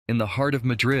In the heart of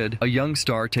Madrid, a young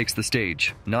star takes the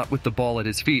stage, not with the ball at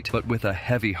his feet, but with a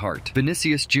heavy heart.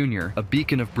 Vinicius Jr, a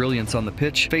beacon of brilliance on the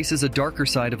pitch, faces a darker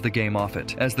side of the game off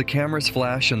it. As the cameras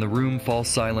flash and the room falls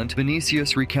silent,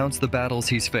 Vinicius recounts the battles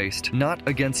he's faced, not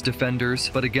against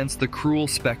defenders, but against the cruel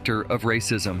specter of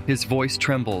racism. His voice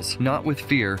trembles, not with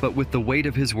fear, but with the weight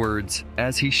of his words,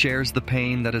 as he shares the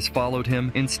pain that has followed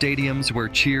him in stadiums where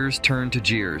cheers turn to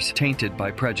jeers, tainted by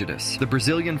prejudice. The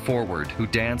Brazilian forward, who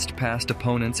danced past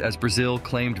opponents as Brazil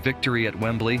claimed victory at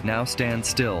Wembley, now stands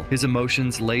still, his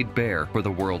emotions laid bare for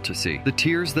the world to see. The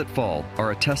tears that fall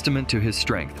are a testament to his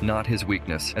strength, not his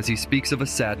weakness, as he speaks of a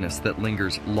sadness that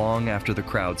lingers long after the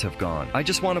crowds have gone. "I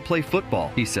just want to play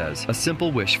football," he says, a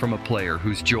simple wish from a player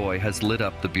whose joy has lit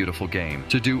up the beautiful game.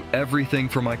 "To do everything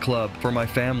for my club, for my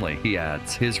family," he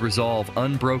adds, his resolve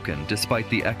unbroken despite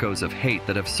the echoes of hate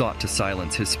that have sought to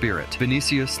silence his spirit.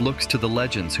 Vinicius looks to the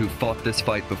legends who fought this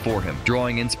fight before him,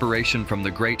 drawing inspiration from the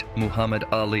great Muhammad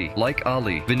Ali. Like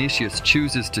Ali, Vinicius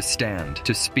chooses to stand,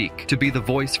 to speak, to be the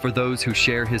voice for those who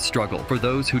share his struggle, for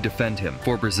those who defend him,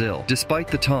 for Brazil. Despite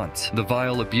the taunts, the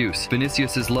vile abuse,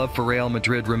 Vinicius's love for Real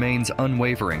Madrid remains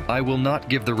unwavering. "I will not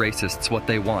give the racists what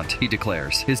they want," he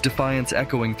declares, his defiance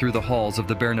echoing through the halls of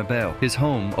the Bernabeu, his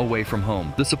home away from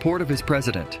home. The support of his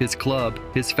president, his club,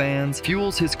 his fans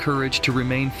fuels his courage to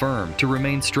remain firm, to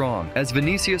remain strong. As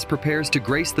Vinicius prepares to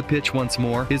grace the pitch once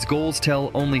more, his goals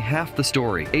tell only half the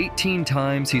story. 18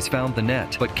 times he's found the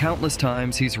net, but countless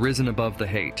times he's risen above the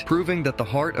hate, proving that the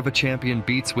heart of a champion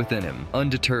beats within him,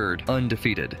 undeterred,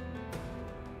 undefeated.